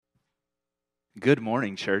Good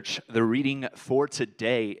morning, church. The reading for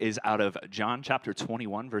today is out of John chapter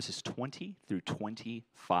 21, verses 20 through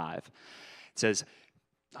 25. It says,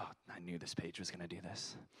 I knew this page was going to do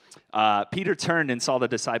this. Peter turned and saw the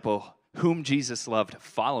disciple whom Jesus loved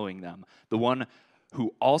following them, the one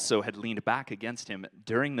who also had leaned back against him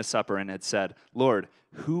during the supper and had said, Lord,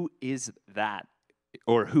 who is that,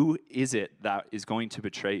 or who is it that is going to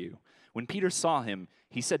betray you? When Peter saw him,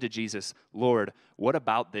 he said to Jesus, Lord, what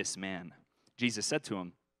about this man? Jesus said to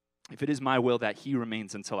him, if it is my will that he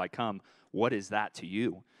remains until I come, what is that to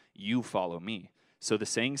you? You follow me. So the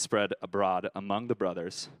saying spread abroad among the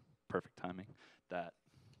brothers, perfect timing, that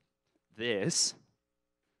this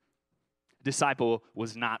disciple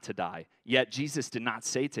was not to die. Yet Jesus did not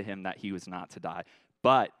say to him that he was not to die.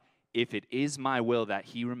 But if it is my will that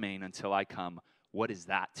he remain until I come, what is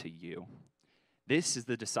that to you? This is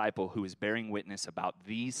the disciple who is bearing witness about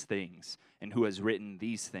these things and who has written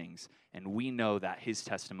these things, and we know that his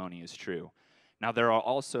testimony is true. Now there are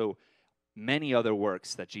also many other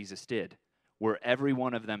works that Jesus did. Were every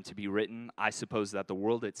one of them to be written, I suppose that the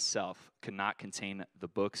world itself could not contain the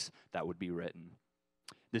books that would be written.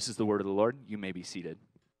 This is the word of the Lord. You may be seated.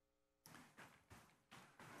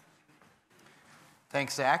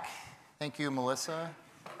 Thanks, Zach. Thank you, Melissa.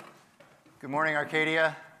 Good morning,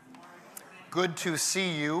 Arcadia. Good to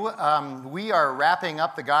see you. We are wrapping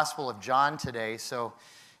up the Gospel of John today, so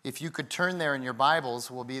if you could turn there in your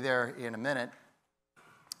Bibles, we'll be there in a minute.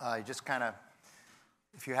 Just kind of,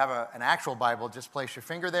 if you have an actual Bible, just place your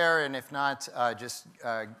finger there, and if not, just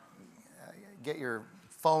get your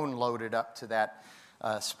phone loaded up to that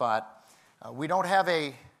spot. We don't have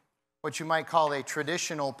what you might call a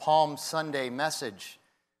traditional Palm Sunday message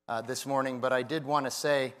this morning, but I did want to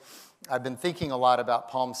say, I've been thinking a lot about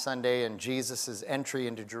Palm Sunday and Jesus' entry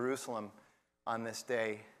into Jerusalem on this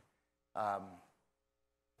day. I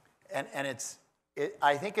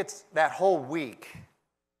think it's that whole week,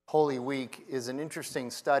 Holy Week, is an interesting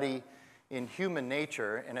study in human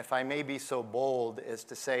nature, and if I may be so bold as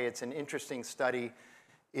to say it's an interesting study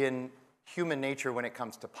in human nature when it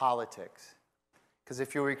comes to politics. Because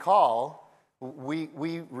if you recall, we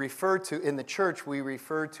refer to, in the church, we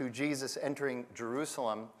refer to Jesus entering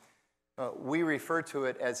Jerusalem. We refer to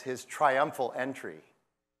it as his triumphal entry.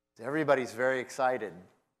 Everybody's very excited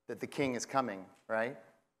that the king is coming, right?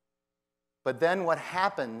 But then what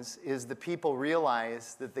happens is the people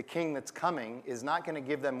realize that the king that's coming is not going to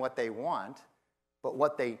give them what they want, but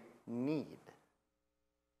what they need.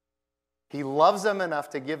 He loves them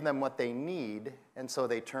enough to give them what they need, and so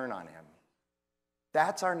they turn on him.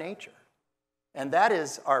 That's our nature. And that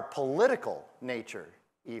is our political nature,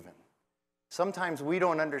 even. Sometimes we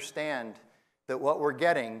don't understand that what we're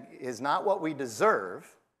getting is not what we deserve,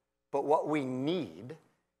 but what we need,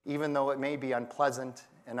 even though it may be unpleasant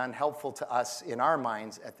and unhelpful to us in our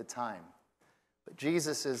minds at the time. But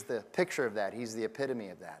Jesus is the picture of that. He's the epitome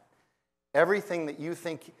of that. Everything that you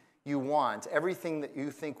think you want, everything that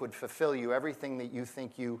you think would fulfill you, everything that you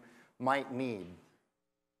think you might need,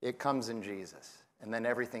 it comes in Jesus. And then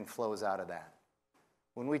everything flows out of that.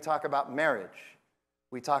 When we talk about marriage,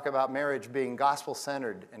 we talk about marriage being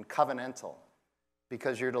gospel-centered and covenantal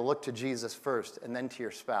because you're to look to Jesus first and then to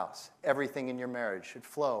your spouse. Everything in your marriage should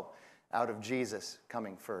flow out of Jesus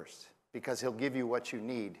coming first because he'll give you what you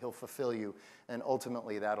need, he'll fulfill you, and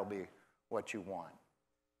ultimately that'll be what you want.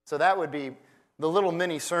 So that would be the little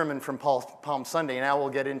mini sermon from Palm Sunday. Now we'll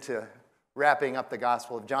get into wrapping up the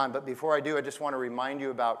Gospel of John. But before I do, I just want to remind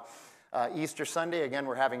you about Easter Sunday. Again,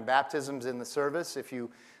 we're having baptisms in the service. If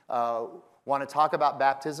you want to talk about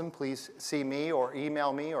baptism, please see me or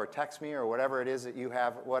email me or text me or whatever it is that you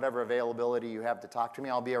have, whatever availability you have to talk to me.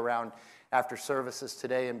 I'll be around after services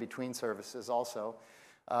today and between services also.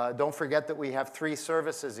 Don't forget that we have 3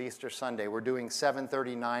 services Easter Sunday. We're doing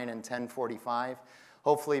 7:39 and 10:45.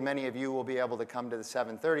 Hopefully many of you will be able to come to the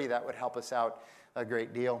 7:30. That would help us out a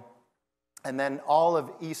great deal. And then all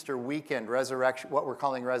of Easter weekend, Resurrection, what we're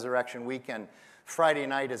calling Resurrection Weekend, Friday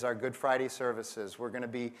night is our Good Friday services. We're going to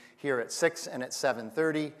be here at 6 and at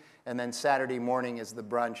 7:30, and then Saturday morning is the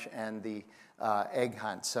brunch and the egg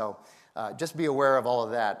hunt. So just be aware of all of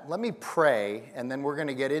that. Let me pray, and then we're going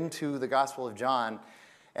to get into the Gospel of John.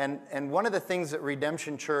 And one of the things that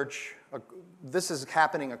Redemption Church, this is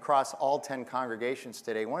happening across all 10 congregations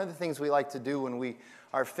today. One of the things we like to do when we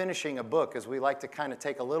are finishing a book is we like to kind of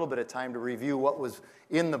take a little bit of time to review what was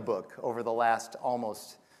in the book over the last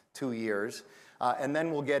almost 2 years. And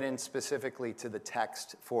then we'll get in specifically to the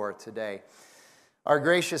text for today. Our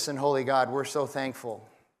gracious and holy God, we're so thankful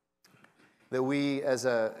that we as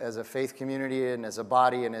a faith community and as a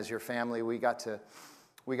body and as your family, we got to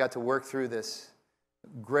work through this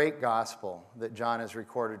great gospel that John has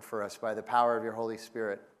recorded for us by the power of your Holy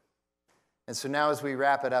Spirit. And so now as we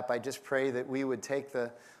wrap it up, I just pray that we would take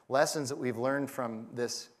the lessons that we've learned from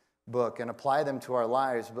this book and apply them to our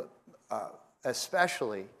lives, but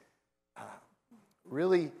especially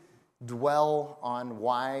really dwell on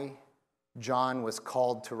why John was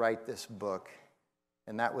called to write this book.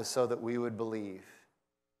 And that was so that we would believe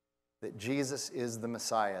that Jesus is the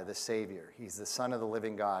Messiah, the Savior. He's the Son of the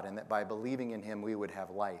living God, and that by believing in him, we would have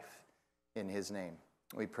life in his name.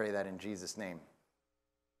 We pray that in Jesus' name.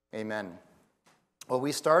 Amen. Well,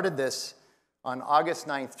 we started this on August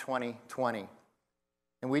 9th, 2020.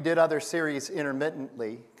 And we did other series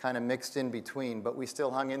intermittently, kind of mixed in between, but we still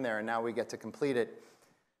hung in there, and now we get to complete it.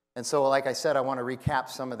 And so, like I said, I want to recap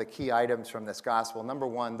some of the key items from this gospel. Number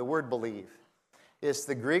one, the word believe. It's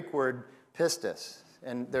the Greek word pistis.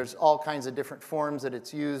 And there's all kinds of different forms that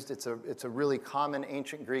it's used. It's a really common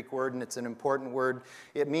ancient Greek word, and it's an important word.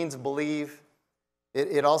 It means believe.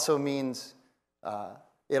 It also means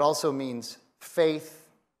faith,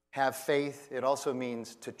 have faith. It also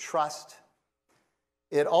means to trust.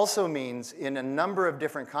 It also means, in a number of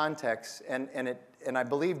different contexts, and I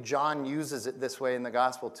believe John uses it this way in the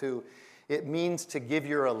gospel too, it means to give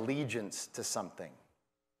your allegiance to something.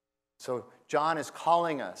 So John is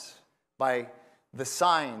calling us by the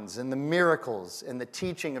signs and the miracles and the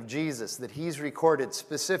teaching of Jesus that he's recorded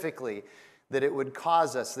specifically, that it would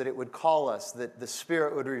cause us, that it would call us, that the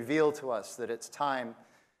Spirit would reveal to us that it's time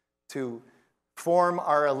to form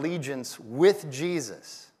our allegiance with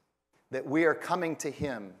Jesus, that we are coming to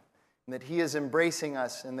him, and that he is embracing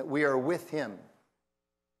us, and that we are with him,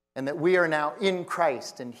 and that we are now in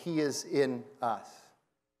Christ, and he is in us.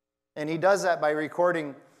 And he does that by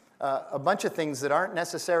recording a bunch of things that aren't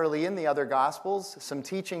necessarily in the other Gospels, some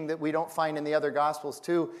teaching that we don't find in the other Gospels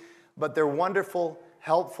too, but they're wonderful,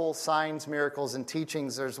 helpful signs, miracles, and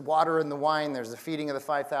teachings. There's water in the wine, there's the feeding of the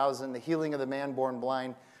 5,000, the healing of the man born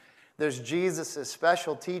blind. There's Jesus'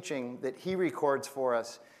 special teaching that he records for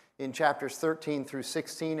us in chapters 13 through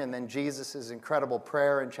 16, and then Jesus' incredible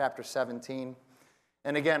prayer in chapter 17.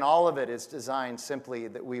 And again, all of it is designed simply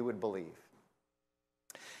that we would believe.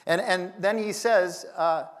 And then he says,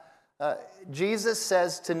 Jesus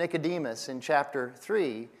says to Nicodemus in chapter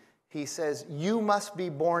 3, he says, you must be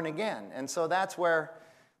born again. And so that's where,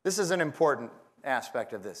 this is an important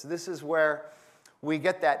aspect of this. This is where we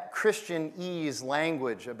get that Christianese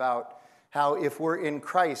language about how if we're in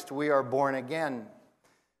Christ, we are born again.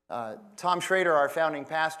 Tom Schrader, our founding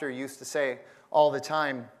pastor, used to say all the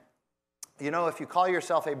time, you know, if you call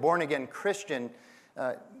yourself a born-again Christian,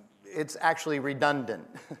 it's actually redundant.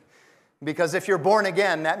 Because if you're born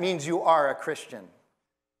again, that means you are a Christian.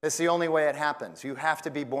 It's the only way it happens. You have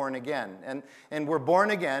to be born again. And we're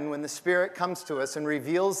born again when the Spirit comes to us and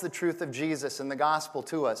reveals the truth of Jesus and the gospel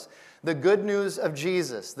to us. The good news of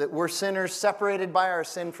Jesus, that we're sinners separated by our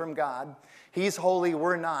sin from God. He's holy,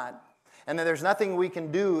 we're not. And that there's nothing we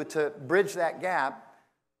can do to bridge that gap.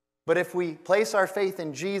 But if we place our faith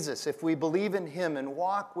in Jesus, if we believe in him and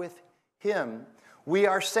walk with him, we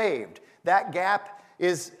are saved. That gap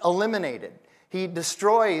is eliminated. He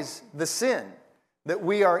destroys the sin that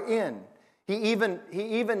we are in. He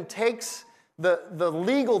even takes the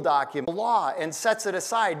legal document, the law, and sets it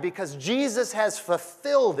aside because Jesus has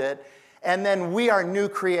fulfilled it, and then we are new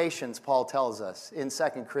creations, Paul tells us in 2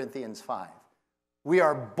 Corinthians 5. We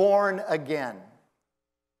are born again.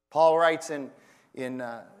 Paul writes in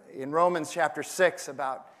Romans chapter 6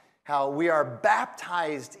 about how we are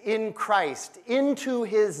baptized in Christ into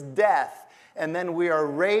his death, and then we are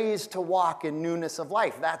raised to walk in newness of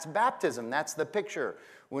life. That's baptism. That's the picture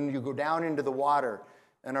when you go down into the water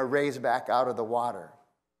and are raised back out of the water.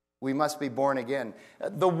 We must be born again.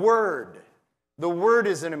 The Word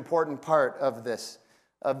is an important part of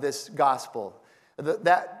this gospel.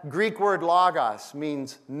 That Greek word logos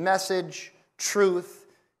means message, truth.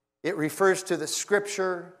 It refers to the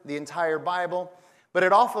Scripture, the entire Bible, but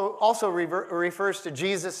it also refers to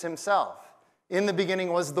Jesus himself. In the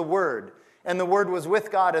beginning was the Word, and the Word was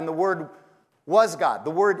with God, and the Word was God.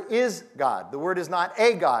 The Word is God. The Word is not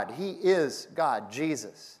a God. He is God,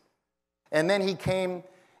 Jesus. And then he came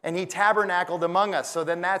and he tabernacled among us. So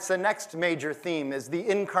then that's the next major theme, is the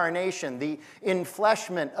incarnation, the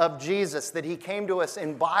enfleshment of Jesus, that he came to us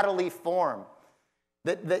in bodily form,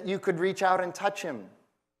 that you could reach out and touch him,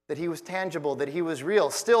 that he was tangible, that he was real,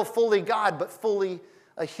 still fully God, but fully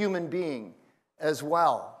a human being as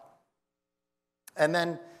well. And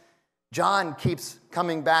then John keeps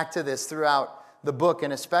coming back to this throughout the book,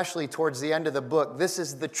 and especially towards the end of the book. This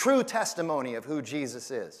is the true testimony of who Jesus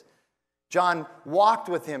is. John walked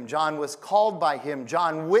with him. John was called by him.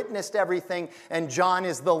 John witnessed everything, and John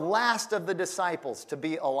is the last of the disciples to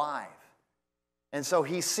be alive. And so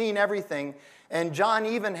he's seen everything, and John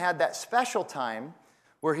even had that special time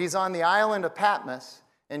where he's on the island of Patmos,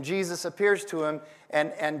 and Jesus appears to him,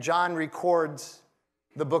 and John records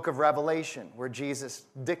the book of Revelation, where Jesus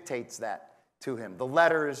dictates that to him, the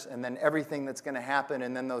letters, and then everything that's going to happen,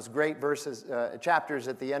 and then those great chapters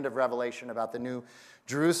at the end of Revelation about the New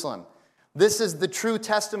Jerusalem. This is the true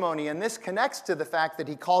testimony, and this connects to the fact that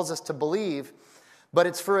he calls us to believe, but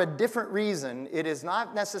it's for a different reason. It is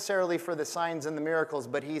not necessarily for the signs and the miracles,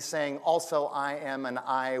 but he's saying, also, I am an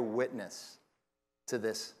eyewitness to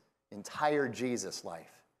this entire Jesus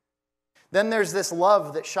life. Then there's this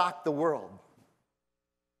love that shocked the world.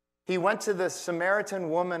 He went to the Samaritan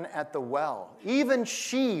woman at the well. Even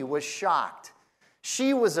she was shocked.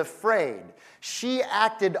 She was afraid. She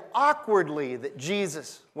acted awkwardly that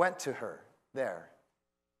Jesus went to her there.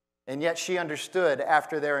 And yet she understood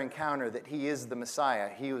after their encounter that he is the Messiah.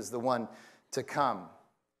 He was the one to come.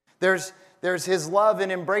 There's his love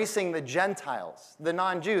in embracing the Gentiles, the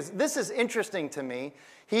non-Jews. This is interesting to me.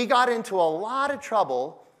 He got into a lot of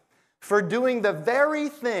trouble for doing the very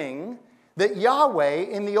thing that Yahweh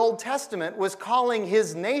in the Old Testament was calling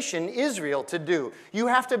his nation Israel to do. You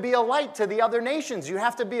have to be a light to the other nations. You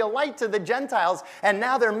have to be a light to the Gentiles. And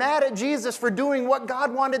now they're mad at Jesus for doing what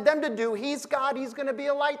God wanted them to do. He's God. He's going to be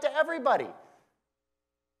a light to everybody.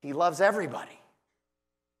 He loves everybody.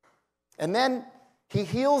 And then he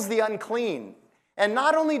heals the unclean. And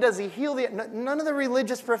not only does he heal none of the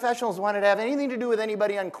religious professionals wanted to have anything to do with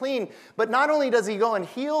anybody unclean, but not only does he go and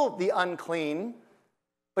heal the unclean,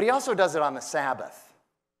 but he also does it on the Sabbath.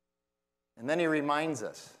 And then he reminds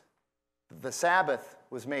us that the Sabbath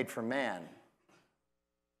was made for man.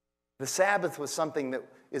 The Sabbath was something that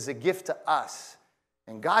is a gift to us.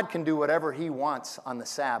 And God can do whatever he wants on the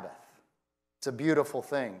Sabbath. It's a beautiful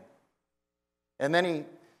thing. And then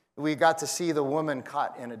we got to see the woman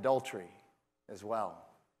caught in adultery as well.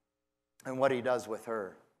 And what he does with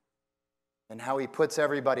her. And how he puts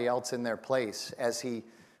everybody else in their place as he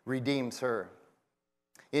redeems her.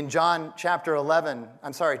 In John chapter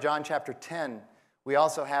 10, we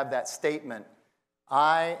also have that statement,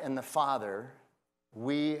 I and the Father,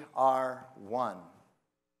 we are one.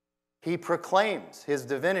 He proclaims his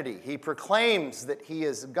divinity. He proclaims that he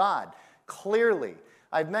is God. Clearly,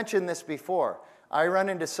 I've mentioned this before. I run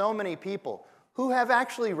into so many people who have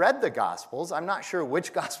actually read the Gospels. I'm not sure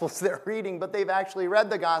which Gospels they're reading, but they've actually read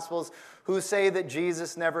the Gospels who say that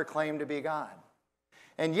Jesus never claimed to be God.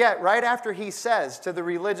 And yet, right after he says to the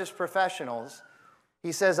religious professionals,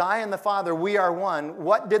 he says, I and the Father, we are one.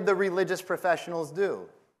 What did the religious professionals do?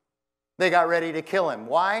 They got ready to kill him.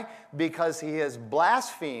 Why? Because he has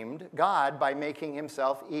blasphemed God by making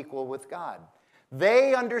himself equal with God.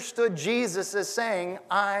 They understood Jesus as saying,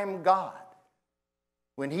 I'm God.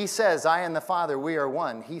 When he says, I and the Father, we are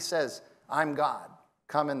one, he says, I'm God,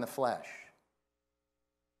 come in the flesh.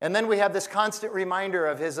 And then we have this constant reminder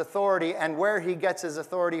of his authority and where he gets his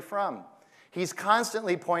authority from. He's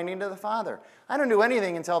constantly pointing to the Father. I don't do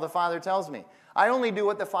anything until the Father tells me. I only do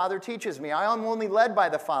what the Father teaches me. I am only led by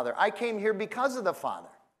the Father. I came here because of the Father.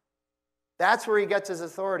 That's where he gets his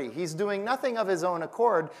authority. He's doing nothing of his own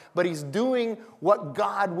accord, but he's doing what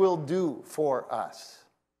God will do for us.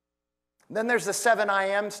 Then there's the 7 I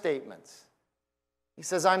am statements. He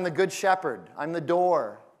says, I'm the good shepherd. I'm the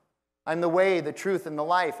door. I'm the way, the truth, and the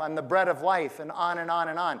life. I'm the bread of life, and on and on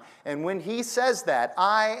and on. And when he says that,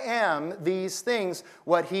 I am these things,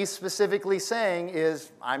 what he's specifically saying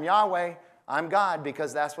is, I'm Yahweh, I'm God,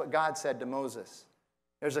 because that's what God said to Moses.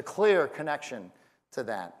 There's a clear connection to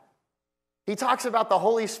that. He talks about the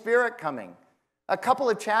Holy Spirit coming. A couple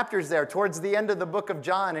of chapters there towards the end of the book of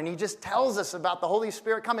John, and he just tells us about the Holy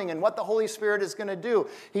Spirit coming and what the Holy Spirit is going to do.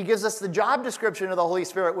 He gives us the job description of the Holy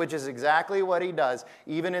Spirit, which is exactly what he does,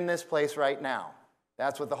 even in this place right now.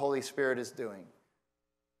 That's what the Holy Spirit is doing.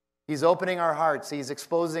 He's opening our hearts. He's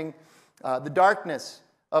exposing the darkness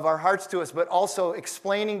of our hearts to us, but also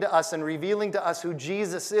explaining to us and revealing to us who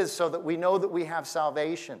Jesus is so that we know that we have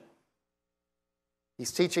salvation.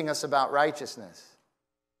 He's teaching us about righteousness.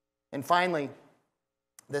 And finally,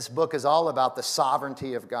 this book is all about the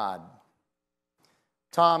sovereignty of God.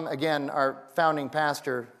 Tom, again, our founding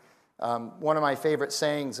pastor, one of my favorite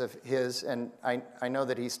sayings of his, and I know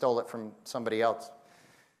that he stole it from somebody else,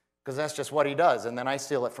 because that's just what he does. And then I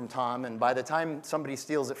steal it from Tom, and by the time somebody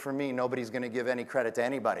steals it from me, nobody's going to give any credit to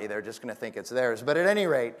anybody. They're just going to think it's theirs. But at any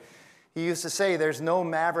rate, he used to say there's no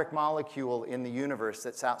maverick molecule in the universe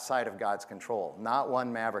that's outside of God's control. Not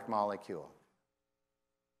one maverick molecule.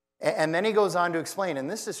 And then he goes on to explain, and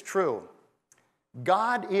this is true,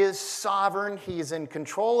 God is sovereign. He's in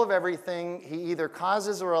control of everything. He either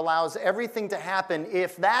causes or allows everything to happen.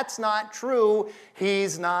 If that's not true,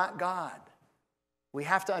 he's not God. We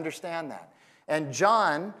have to understand that. And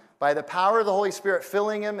John, by the power of the Holy Spirit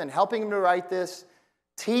filling him and helping him to write this,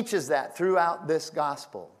 teaches that throughout this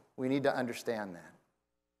gospel. We need to understand that.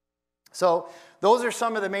 So those are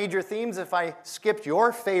some of the major themes. If I skipped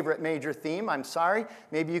your favorite major theme, I'm sorry.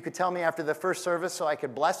 Maybe you could tell me after the first service so I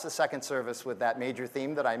could bless the second service with that major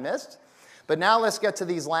theme that I missed. But now let's get to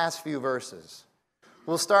these last few verses.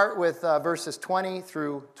 We'll start with verses 20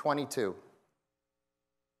 through 22.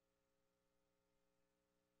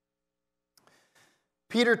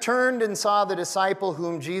 Peter turned and saw the disciple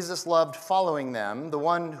whom Jesus loved following them, the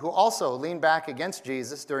one who also leaned back against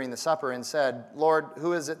Jesus during the supper and said, "Lord,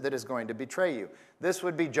 who is it that is going to betray you?" This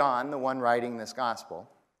would be John, the one writing this gospel.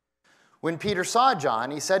 When Peter saw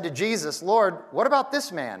John, he said to Jesus, "Lord, what about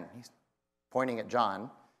this man?" He's pointing at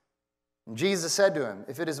John. And Jesus said to him,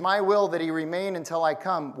 "If it is my will that he remain until I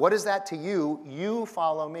come, what is that to you? You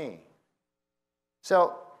follow me."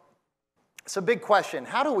 So, it's a big question.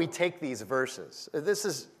 How do we take these verses?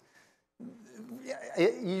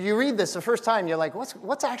 You read this the first time, you're like,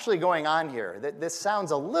 what's actually going on here? This sounds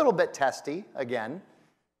a little bit testy, again.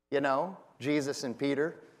 You know, Jesus and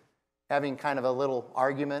Peter having kind of a little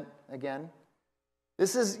argument again.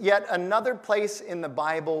 This is yet another place in the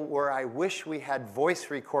Bible where I wish we had voice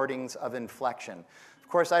recordings of inflection. Of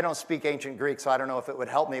course, I don't speak ancient Greek, so I don't know if it would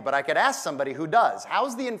help me, but I could ask somebody who does.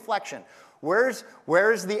 How's the inflection? Where's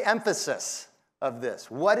the emphasis of this?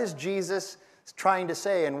 What is Jesus trying to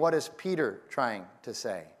say, and what is Peter trying to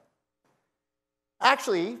say?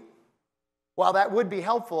 Actually, while that would be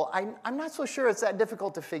helpful, I'm not so sure it's that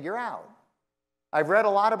difficult to figure out. I've read a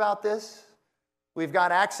lot about this. We've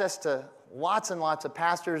got access to lots and lots of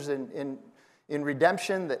pastors in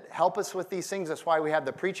Redemption that help us with these things. That's why we have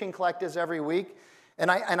the preaching collectives every week. And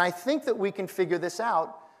I think that we can figure this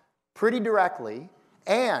out pretty directly.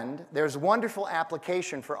 And there's wonderful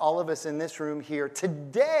application for all of us in this room here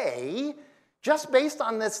today, just based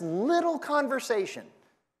on this little conversation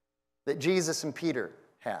that Jesus and Peter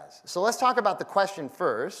has. So let's talk about the question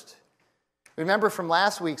first. Remember from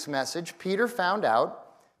last week's message, Peter found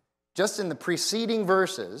out, just in the preceding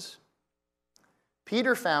verses,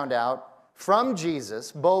 Peter found out from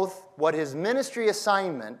Jesus both what his ministry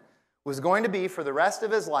assignment was going to be for the rest of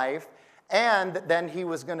his life, and then he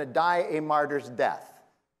was going to die a martyr's death.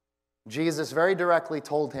 Jesus very directly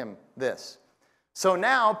told him this. So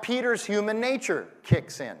now Peter's human nature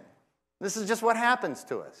kicks in. This is just what happens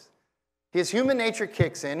to us. His human nature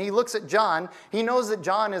kicks in. He looks at John. He knows that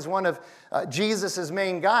John is one of Jesus'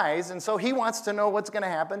 main guys, and so he wants to know what's going to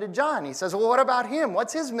happen to John. He says, well, what about him?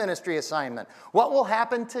 What's his ministry assignment? What will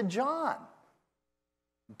happen to John?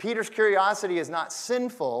 Peter's curiosity is not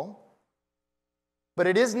sinful, but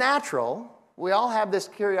it is natural. We all have this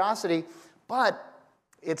curiosity, but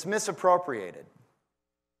it's misappropriated.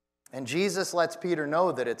 And Jesus lets Peter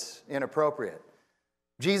know that it's inappropriate.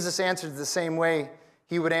 Jesus answers the same way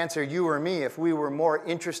he would answer you or me if we were more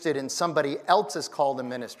interested in somebody else's call to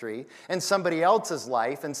ministry and somebody else's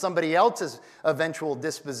life and somebody else's eventual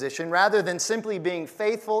disposition rather than simply being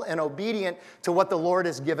faithful and obedient to what the Lord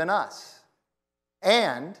has given us.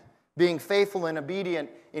 And being faithful and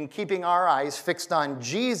obedient in keeping our eyes fixed on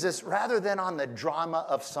Jesus rather than on the drama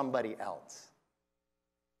of somebody else.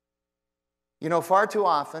 You know, far too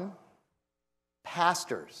often,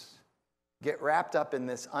 pastors get wrapped up in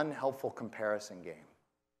this unhelpful comparison game.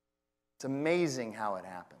 It's amazing how it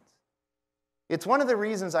happens. It's one of the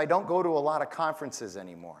reasons I don't go to a lot of conferences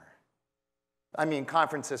anymore. I mean,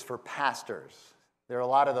 conferences for pastors. There are a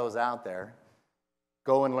lot of those out there.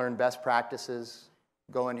 Go and learn best practices.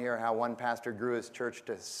 Go and hear how one pastor grew his church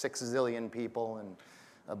to 6 zillion people and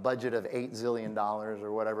a budget of $8 zillion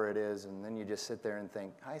or whatever it is, and then you just sit there and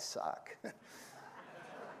think, I suck.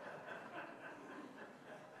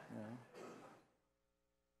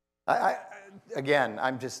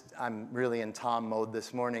 I'm really in Tom mode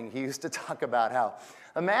this morning. He used to talk about how,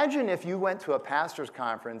 imagine if you went to a pastor's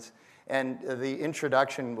conference and the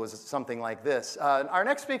introduction was something like this. Our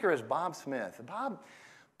next speaker is Bob Smith.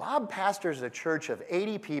 Bob pastors a church of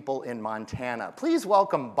 80 people in Montana. Please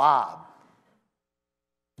welcome Bob.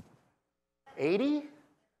 80?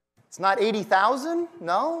 It's not 80,000?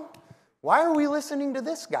 No? Why are we listening to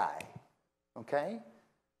this guy? Okay?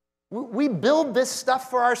 We build this stuff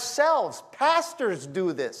for ourselves. Pastors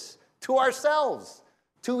do this to ourselves,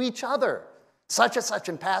 to each other. Such and such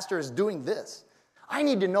and pastor is doing this. I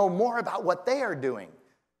need to know more about what they are doing.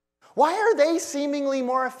 Why are they seemingly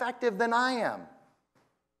more effective than I am?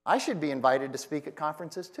 I should be invited to speak at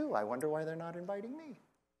conferences too. I wonder why they're not inviting me.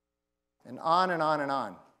 And on and on and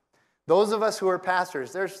on. Those of us who are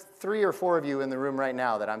pastors, there's 3 or 4 of you in the room right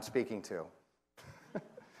now that I'm speaking to,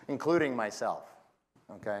 including myself,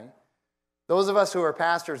 okay? Those of us who are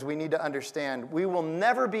pastors, we need to understand we will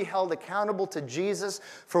never be held accountable to Jesus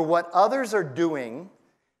for what others are doing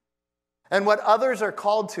and what others are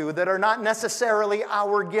called to that are not necessarily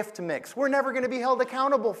our gift mix. We're never going to be held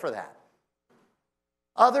accountable for that.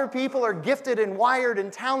 Other people are gifted and wired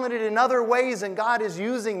and talented in other ways, and God is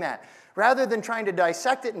using that. Rather than trying to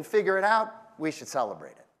dissect it and figure it out, we should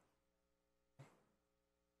celebrate it.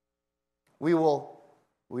 We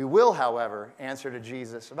will, however, answer to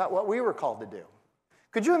Jesus about what we were called to do.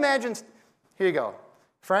 Could you imagine? Here you go.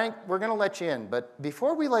 Frank, we're going to let you in, but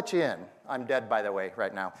before we let you in, I'm dead, by the way,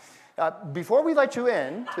 right now. Before we let you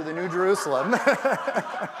in to the New Jerusalem,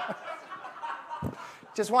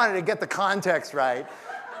 just wanted to get the context right.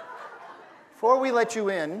 Before we let you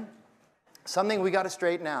in, something we got to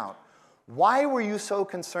straighten out. Why were you so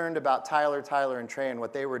concerned about Tyler, and Trey and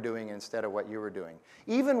what they were doing instead of what you were doing?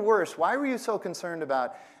 Even worse, why were you so concerned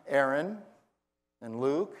about Aaron and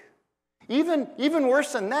Luke? Even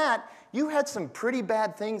worse than that, you had some pretty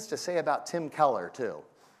bad things to say about Tim Keller, too.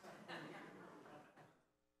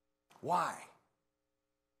 Why?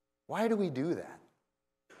 Why do we do that?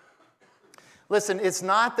 Listen, it's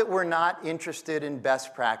not that we're not interested in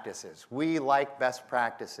best practices. We like best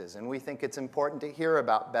practices, and we think it's important to hear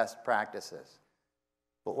about best practices.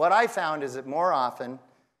 But what I found is that more often,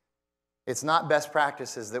 it's not best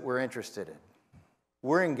practices that we're interested in.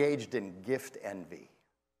 We're engaged in gift envy.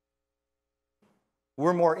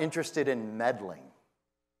 We're more interested in meddling.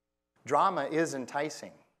 Drama is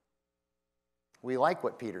enticing. We like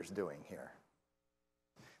what Peter's doing here.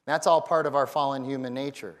 That's all part of our fallen human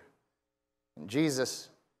nature. And Jesus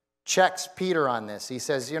checks Peter on this. He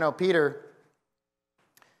says, Peter,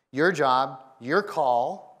 your job, your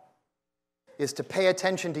call is to pay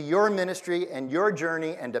attention to your ministry and your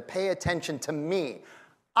journey and to pay attention to me.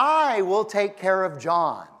 I will take care of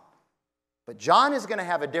John. But John is going to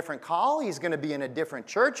have a different call. He's going to be in a different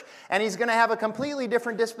church, and he's going to have a completely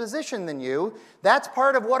different disposition than you. That's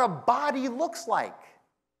part of what a body looks like.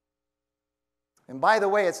 And by the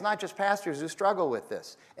way, it's not just pastors who struggle with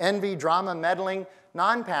this. Envy, drama, meddling,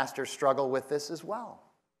 non-pastors struggle with this as well.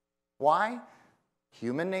 Why?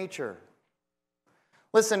 Human nature.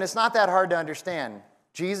 Listen, it's not that hard to understand.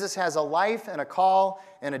 Jesus has a life and a call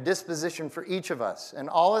and a disposition for each of us. And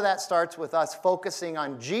all of that starts with us focusing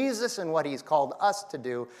on Jesus and what he's called us to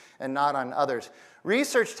do and not on others.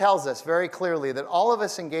 Research tells us very clearly that all of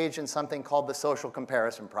us engage in something called the social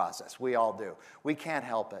comparison process. We all do. We can't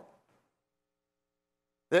help it.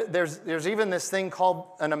 There's even this thing called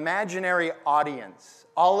an imaginary audience.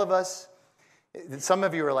 All of us, some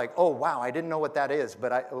of you are like, oh, wow, I didn't know what that is,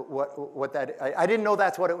 but I didn't know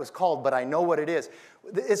that's what it was called, but I know what it is.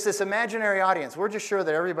 It's this imaginary audience. We're just sure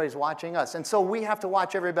that everybody's watching us, and so we have to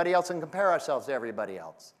watch everybody else and compare ourselves to everybody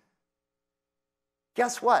else.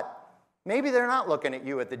 Guess what? Maybe they're not looking at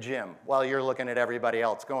you at the gym while you're looking at everybody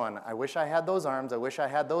else going, I wish I had those arms, I wish I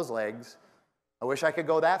had those legs, I wish I could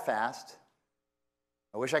go that fast.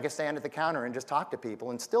 I wish I could stand at the counter and just talk to people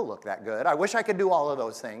and still look that good. I wish I could do all of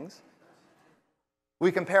those things.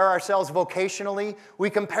 We compare ourselves vocationally. We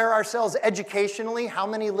compare ourselves educationally. How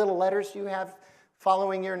many little letters do you have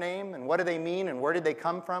following your name? And what do they mean? And where did they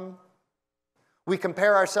come from? We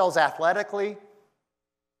compare ourselves athletically.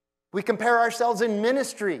 We compare ourselves in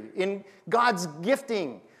ministry, in God's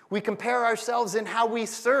gifting. We compare ourselves in how we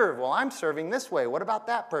serve. Well, I'm serving this way. What about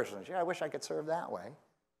that person? Yeah, I wish I could serve that way.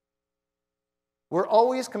 We're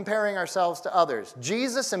always comparing ourselves to others.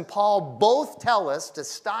 Jesus and Paul both tell us to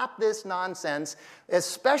stop this nonsense,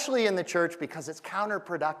 especially in the church, because it's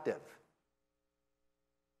counterproductive.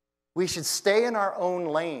 We should stay in our own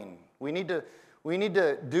lane. We need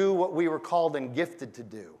to do what we were called and gifted to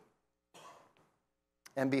do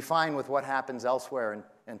and be fine with what happens elsewhere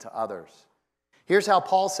and to others. Here's how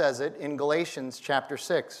Paul says it in Galatians chapter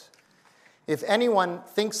 6. If anyone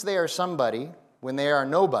thinks they are somebody when they are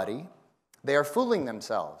nobody, they are fooling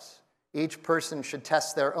themselves. Each person should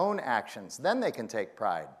test their own actions. Then they can take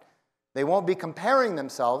pride. They won't be comparing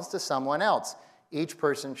themselves to someone else. Each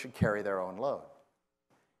person should carry their own load.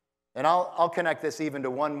 And I'll connect this even to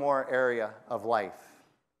one more area of life,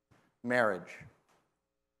 marriage.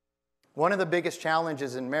 One of the biggest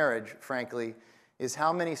challenges in marriage, frankly, is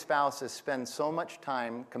how many spouses spend so much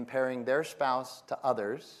time comparing their spouse to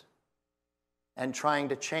others and trying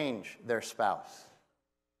to change their spouse.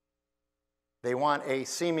 They want a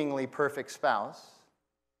seemingly perfect spouse,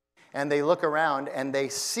 and they look around and they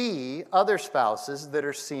see other spouses that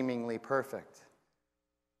are seemingly perfect.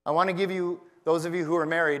 I want to give you, those of you who are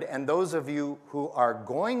married and those of you who are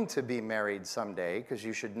going to be married someday, because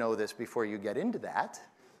you should know this before you get into that,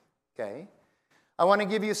 okay? I want to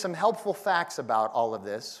give you some helpful facts about all of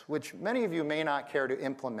this, which many of you may not care to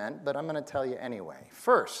implement, but I'm going to tell you anyway.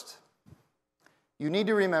 First, you need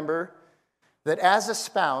to remember that as a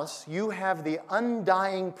spouse, you have the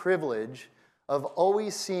undying privilege of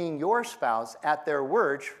always seeing your spouse at their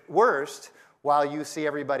worst while you see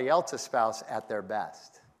everybody else's spouse at their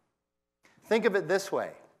best. Think of it this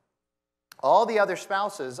way. All the other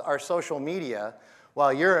spouses are social media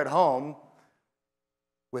while you're at home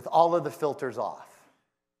with all of the filters off.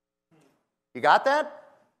 You got that?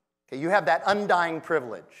 Okay, you have that undying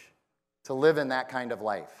privilege to live in that kind of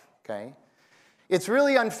life, okay? It's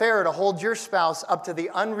really unfair to hold your spouse up to the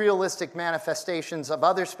unrealistic manifestations of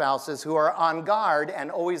other spouses who are on guard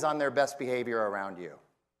and always on their best behavior around you.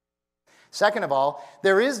 Second of all,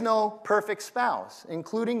 there is no perfect spouse,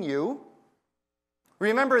 including you.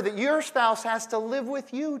 Remember that your spouse has to live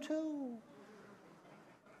with you too.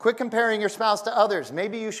 Quit comparing your spouse to others.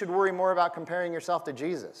 Maybe you should worry more about comparing yourself to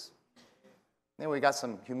Jesus. Then we got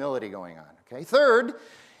some humility going on, okay? Third,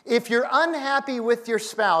 if you're unhappy with your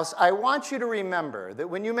spouse, I want you to remember that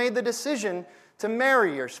when you made the decision to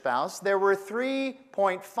marry your spouse, there were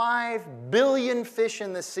 3.5 billion fish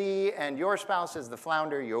in the sea, and your spouse is the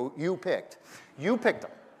flounder you picked. You picked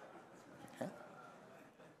them. Okay?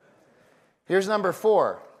 Here's number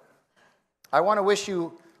 4. I want to wish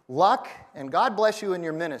you luck, and God bless you in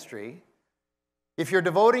your ministry if you're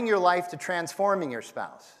devoting your life to transforming your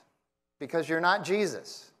spouse, because you're not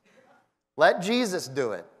Jesus. Let Jesus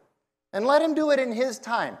do it. And let him do it in his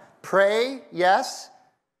time. Pray, yes.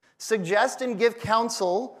 Suggest and give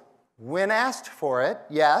counsel when asked for it,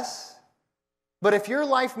 yes. But if your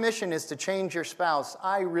life mission is to change your spouse,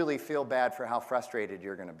 I really feel bad for how frustrated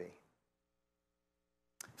you're going to be.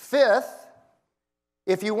 Fifth,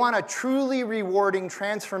 if you want a truly rewarding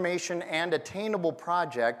transformation and attainable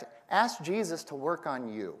project, ask Jesus to work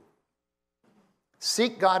on you.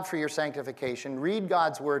 Seek God for your sanctification. Read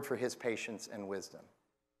God's word for his patience and wisdom.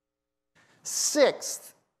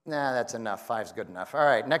 Sixth, that's enough. 5's good enough. All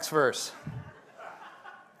right, next verse.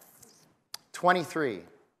 23.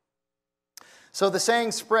 So the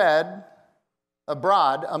saying spread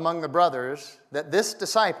abroad among the brothers that this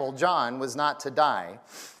disciple, John, was not to die.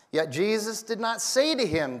 Yet Jesus did not say to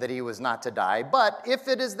him that he was not to die, but if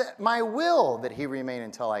it is that my will that he remain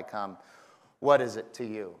until I come, what is it to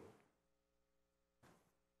you?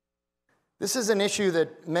 This is an issue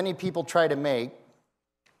that many people try to make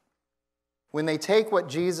when they take what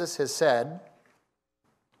Jesus has said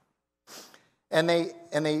and they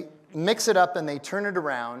mix it up and they turn it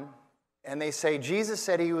around and they say, Jesus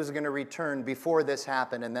said he was going to return before this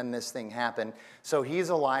happened and then this thing happened, so he's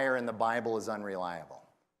a liar and the Bible is unreliable.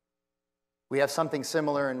 We have something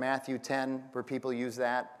similar in Matthew 10 where people use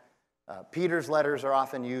that. Peter's letters are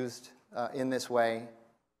often used in this way.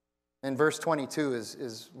 And verse 22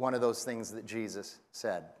 is one of those things that Jesus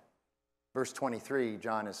said. Verse 23,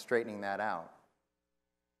 John is straightening that out.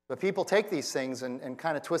 But people take these things and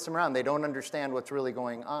kind of twist them around. They don't understand what's really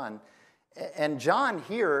going on. And John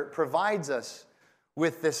here provides us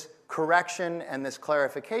with this correction and this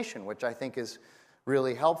clarification, which I think is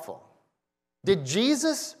really helpful. Did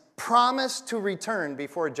Jesus promise to return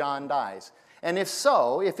before John dies? And if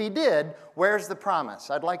so, if he did, where's the promise?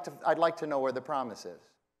 I'd like to know where the promise is.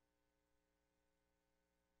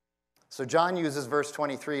 So John uses verse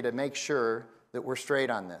 23 to make sure that we're straight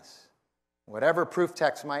on this. Whatever proof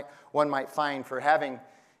text one might find for having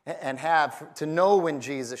and have to know when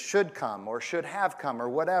Jesus should come or should have come or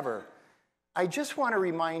whatever, I just want to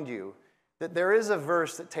remind you that there is a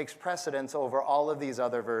verse that takes precedence over all of these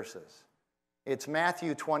other verses. It's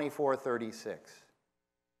Matthew 24:36.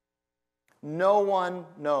 No one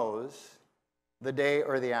knows the day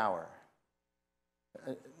or the hour.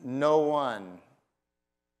 No one.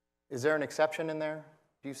 Is there an exception in there?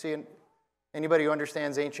 Do you see anybody who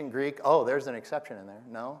understands ancient Greek? Oh, there's an exception in there.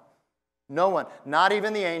 No. No one. Not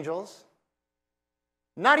even the angels.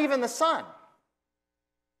 Not even the Son.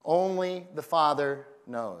 Only the Father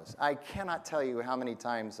knows. I cannot tell you how many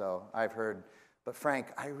times, though, I've heard, but Frank,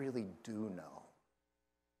 I really do know.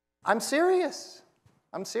 I'm serious.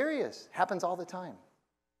 I'm serious. Happens all the time.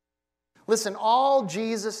 Listen, all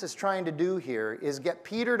Jesus is trying to do here is get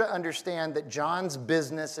Peter to understand that John's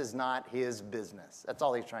business is not his business. That's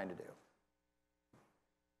all he's trying to do.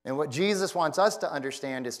 And what Jesus wants us to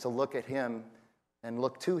understand is to look at him and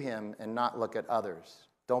look to him and not look at others.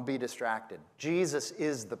 Don't be distracted. Jesus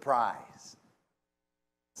is the prize.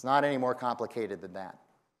 It's not any more complicated than that.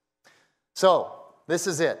 So, this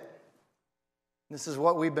is it. This is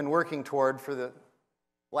what we've been working toward for the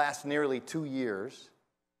last nearly 2 years.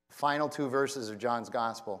 Final 2 verses of John's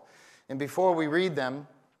Gospel. And before we read them,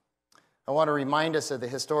 I want to remind us of the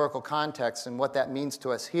historical context and what that means to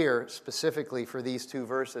us here, specifically for these 2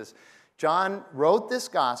 verses. John wrote this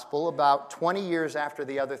Gospel about 20 years after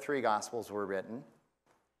the other 3 Gospels were written.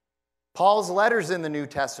 Paul's letters in the New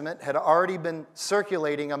Testament had already been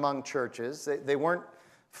circulating among churches. They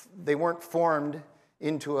weren't formed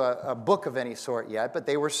into a book of any sort yet, but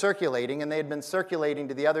they were circulating, and they had been circulating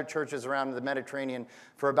to the other churches around the Mediterranean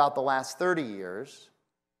for about the last 30 years.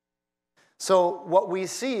 So what we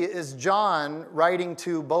see is John writing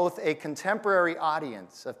to both a contemporary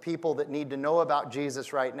audience of people that need to know about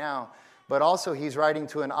Jesus right now, but also he's writing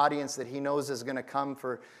to an audience that he knows is going to come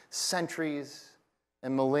for centuries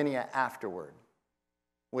and millennia afterward,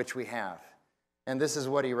 which we have. And this is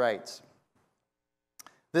what he writes.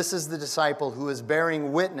 This is the disciple who is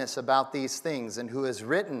bearing witness about these things and who has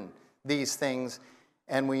written these things,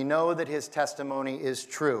 and we know that his testimony is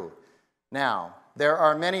true. Now, there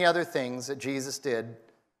are many other things that Jesus did.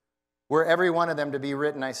 Were every one of them to be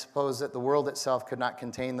written, I suppose that the world itself could not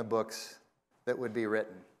contain the books that would be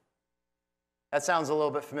written. That sounds a little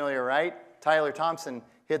bit familiar, right? Tyler Thompson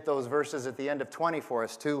hit those verses at the end of 20 for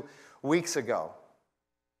us 2 weeks ago.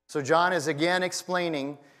 So John is again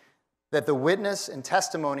explaining that the witness and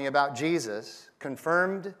testimony about Jesus,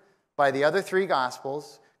 confirmed by the other 3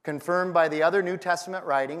 Gospels, confirmed by the other New Testament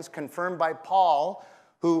writings, confirmed by Paul,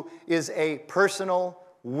 who is a personal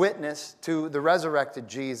witness to the resurrected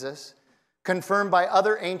Jesus, confirmed by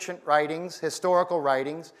other ancient writings, historical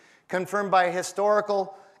writings, confirmed by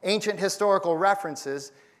ancient historical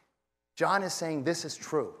references. John is saying this is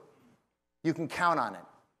true. You can count on it.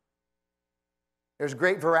 There's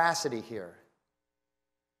great veracity here.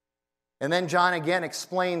 And then John again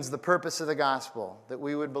explains the purpose of the gospel, that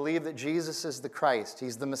we would believe that Jesus is the Christ,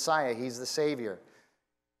 he's the Messiah, he's the Savior,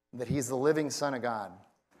 that he's the living Son of God.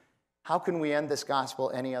 How can we end this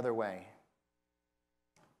gospel any other way?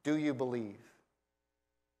 Do you believe?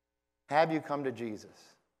 Have you come to Jesus?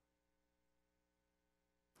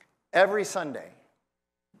 Every Sunday,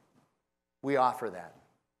 we offer that.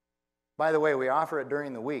 By the way, we offer it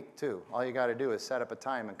during the week, too. All you got to do is set up a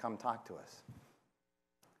time and come talk to us.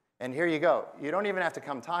 And here you go. You don't even have to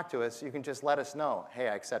come talk to us. You can just let us know, hey,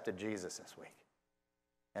 I accepted Jesus this week.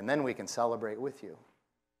 And then we can celebrate with you.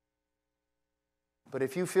 But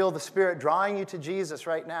if you feel the Spirit drawing you to Jesus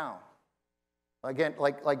right now, again,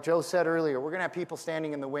 like Joe said earlier, we're going to have people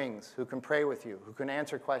standing in the wings who can pray with you, who can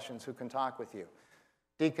answer questions, who can talk with you.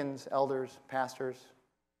 Deacons, elders, pastors.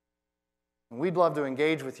 And we'd love to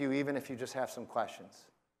engage with you even if you just have some questions.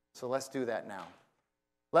 So let's do that now.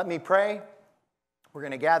 Let me pray. We're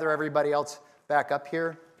going to gather everybody else back up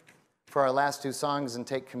here for our last 2 songs and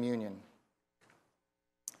take communion.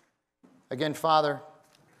 Again, Father,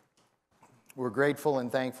 we're grateful and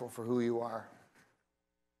thankful for who you are.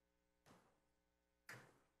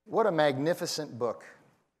 What a magnificent book.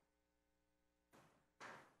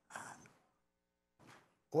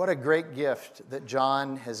 What a great gift that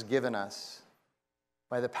John has given us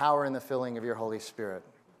by the power and the filling of your Holy Spirit.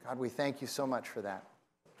 God, we thank you so much for that.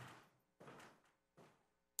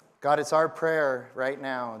 God, it's our prayer right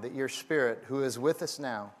now that your Spirit, who is with us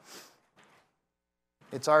now,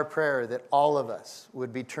 it's our prayer that all of us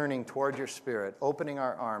would be turning toward your Spirit, opening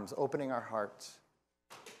our arms, opening our hearts,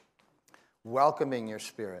 welcoming your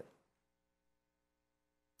Spirit,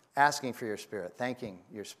 asking for your Spirit, thanking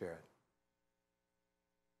your Spirit.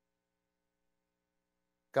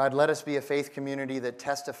 God, let us be a faith community that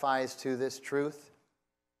testifies to this truth,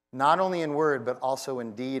 not only in word, but also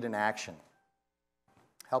in deed and action.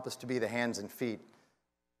 Help us to be the hands and feet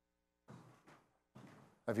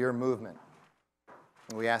of your movement.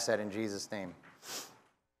 And we ask that in Jesus' name.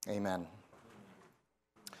 Amen.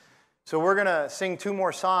 So we're going to sing 2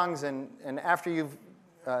 more songs, and after you've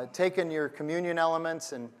taken your communion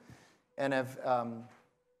elements and have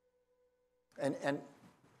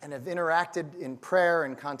interacted in prayer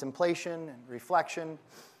and contemplation and reflection,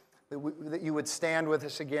 that you would stand with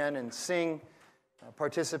us again and sing.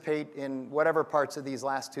 Participate in whatever parts of these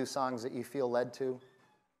last 2 songs that you feel led to.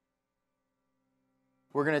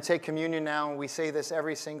 We're going to take communion now, and we say this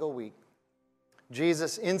every single week.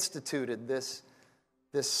 Jesus instituted this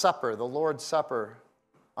supper, the Lord's Supper,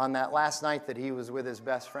 on that last night that he was with his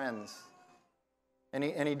best friends. And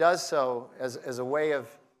he does so as a way of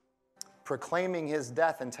proclaiming his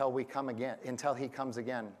death until he comes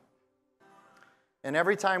again. And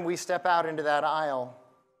every time we step out into that aisle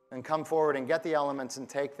and come forward and get the elements and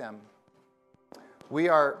take them, We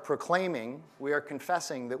are proclaiming, we are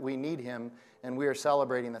confessing that we need him, and we are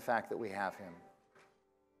celebrating the fact that we have him.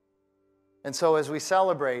 And so as we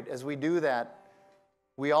celebrate, as we do that,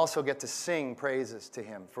 we also get to sing praises to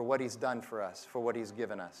him for what he's done for us, for what he's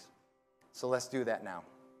given us. So let's do that now.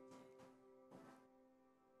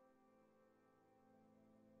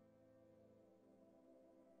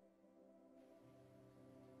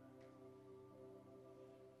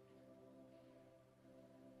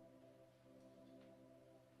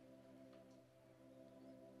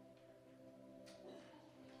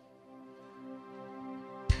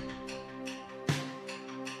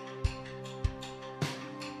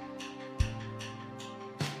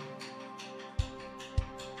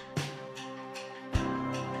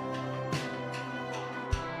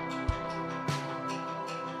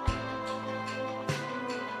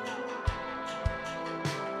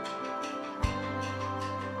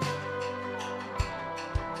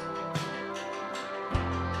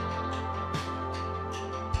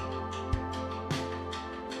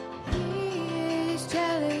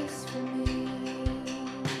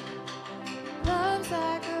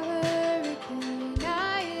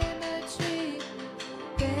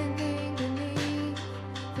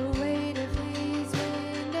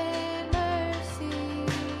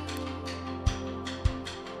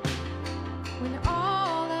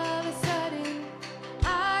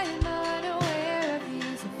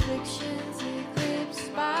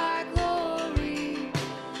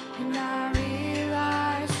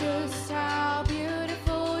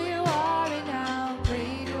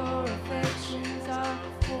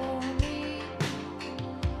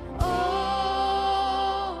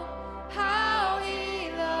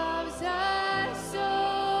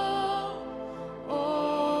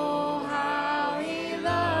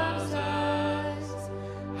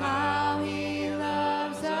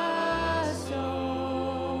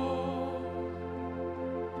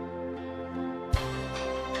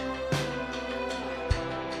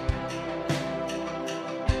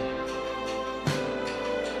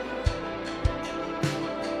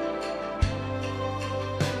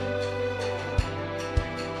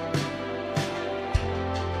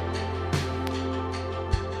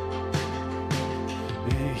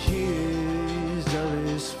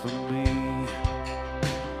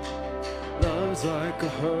 Like a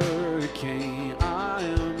hurricane, I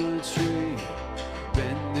am a tree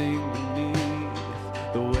bending beneath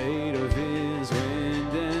the weight of his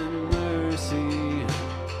wind and mercy.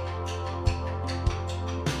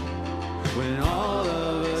 When all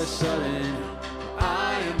of a sudden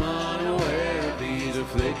I am unaware of these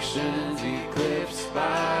afflictions eclipsed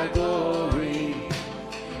by glory,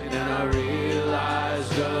 and then I realize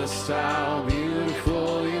just how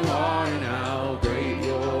beautiful you are and how great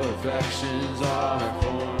your affections are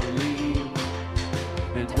for me.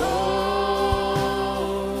 And oh,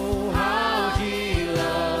 how he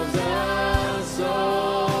loves us so.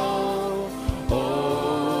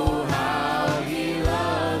 Oh, how he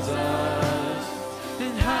loves us,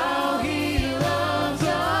 and how he loves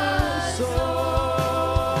us so.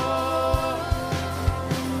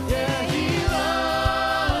 Yeah, he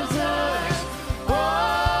loves us. Oh,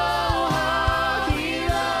 how he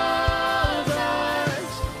loves us.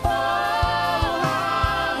 Oh, how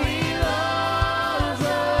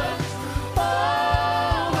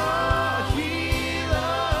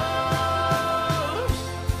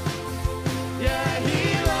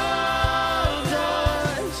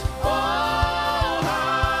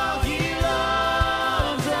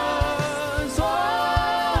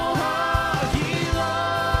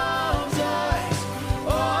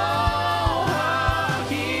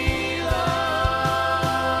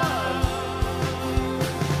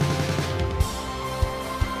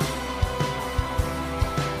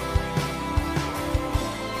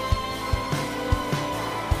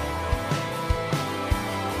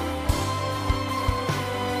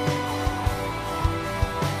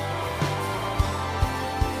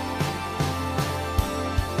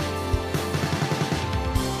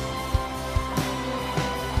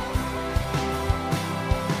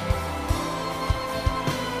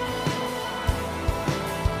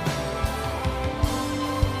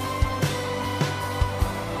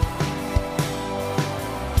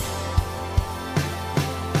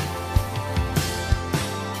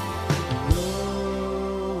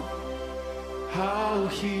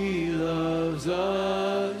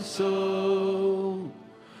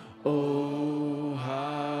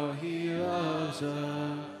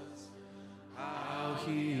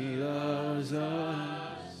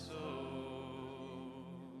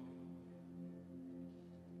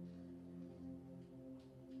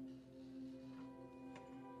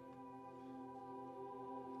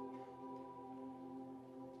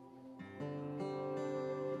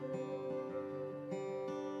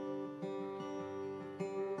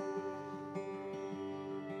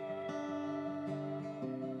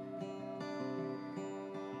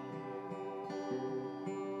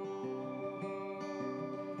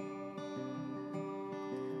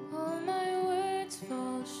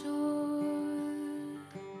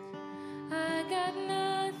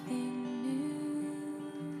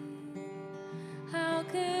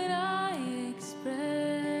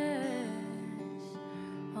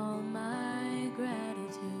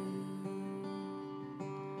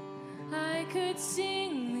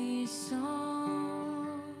sing these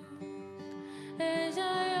songs as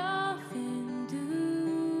I often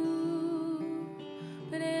do,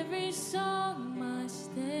 but every song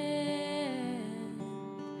must end,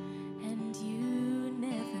 and you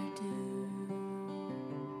never do.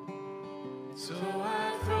 So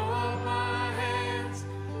I throw up my hands,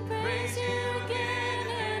 praise you again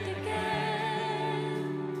and again.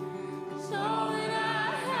 'Cause all that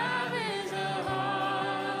I have is a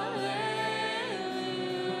hallelujah,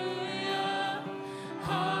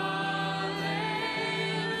 hallelujah.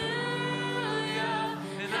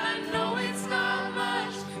 And I know it's not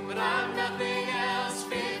much, but I'm nothing else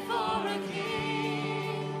fit for a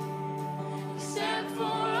king, except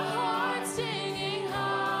for a heart singing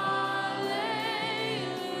hallelujah,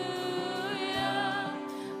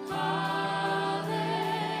 hallelujah.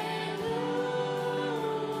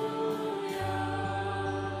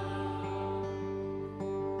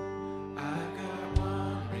 I've got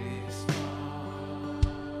one response.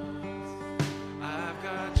 I've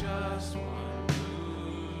got just one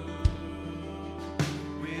move.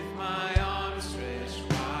 With my arms stretched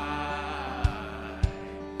wide,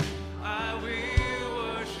 I will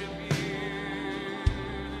worship you.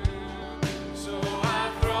 So I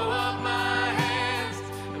throw up my hands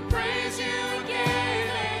and praise you again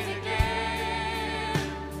and again.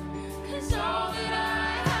 'Cause all that I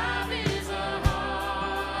have is a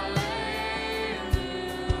hallelujah,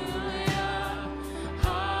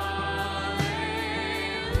 hallelujah.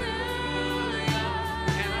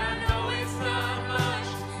 And I know it's not much,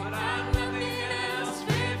 but I'm nothing else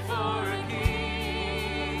fit for a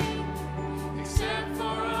king, except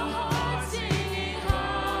for a heart singing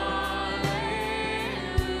hallelujah,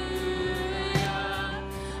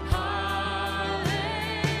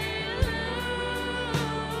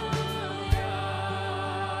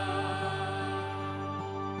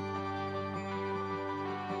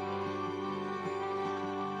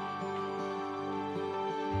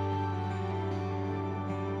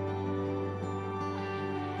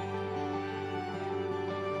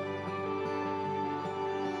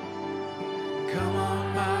 Come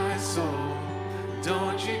on, my soul,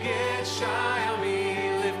 don't you get shy on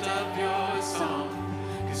me, lift up your song,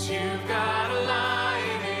 'cause you've got a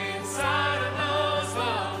lion inside of those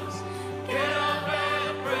lungs. Get up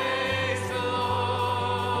and praise the Lord.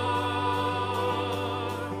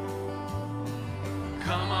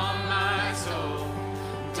 Come on, my soul,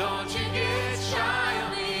 don't you get shy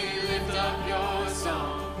on me, lift up your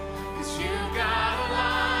song, 'cause you've got a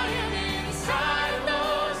lion inside of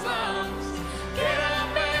those lungs. Get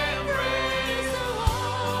up and praise the Lord.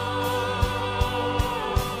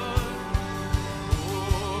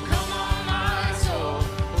 Oh, come on, my soul,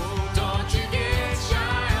 don't you get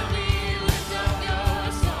shy on me, lift up your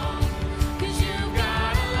song, 'cause you've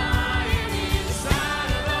got a lion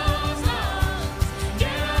inside of those lungs.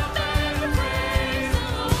 Get up and praise the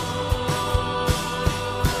Lord.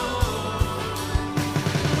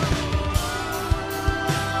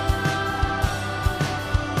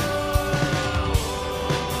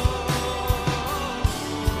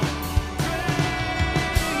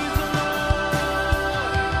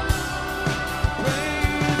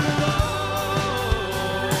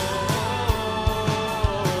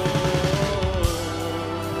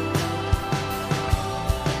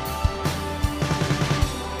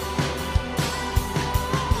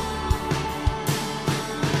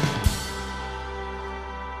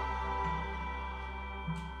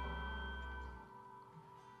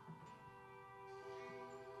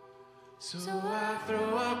 So I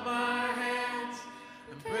throw up my hands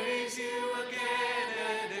and praise you again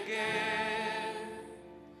and again,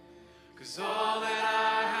 'cause all that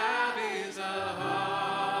I have is a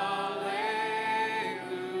hallelujah,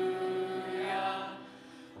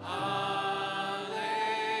 hallelujah.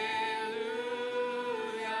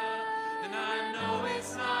 And I know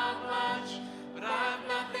it's not much, but I've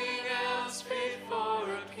nothing else fit for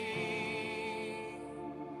a king,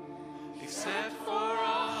 except for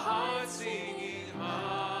a heart singing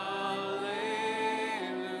hallelujah,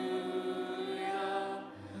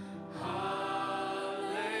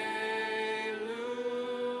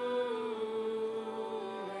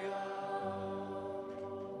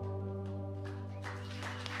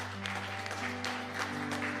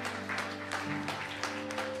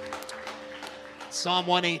 Psalm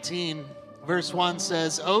 118, verse 1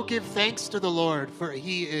 says, "Oh, give thanks to the Lord, for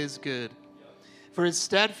he is good, for his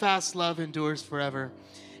steadfast love endures forever."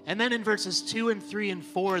 And then in verses 2 and 3 and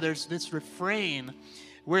 4, there's this refrain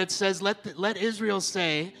where it says, let Israel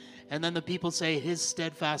say, and then the people say, his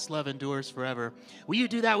steadfast love endures forever. Will you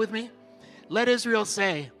do that with me? Let Israel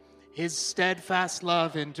say, his steadfast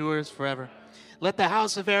love endures forever. Let the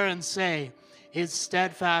house of Aaron say, his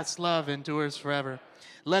steadfast love endures forever.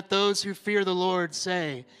 Let those who fear the Lord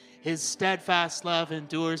say, his steadfast love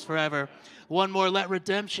endures forever. One more, let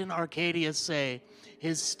Redemption Arcadia say,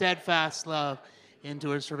 his steadfast love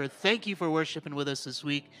endures forever. Thank you for worshiping with us this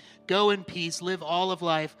week. Go in peace, live all of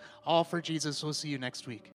life, all for Jesus. We'll see you next week.